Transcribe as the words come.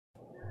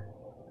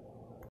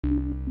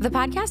The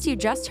podcast you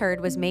just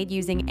heard was made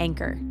using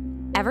Anchor.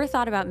 Ever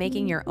thought about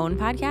making your own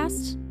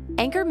podcast?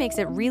 Anchor makes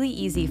it really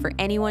easy for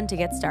anyone to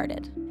get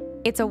started.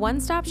 It's a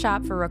one-stop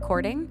shop for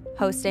recording,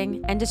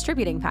 hosting, and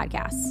distributing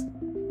podcasts.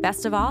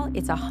 Best of all,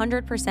 it's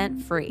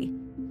 100% free.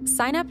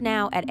 Sign up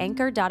now at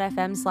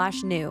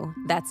anchor.fm/new.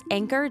 That's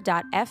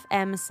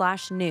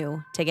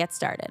anchor.fm/new to get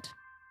started.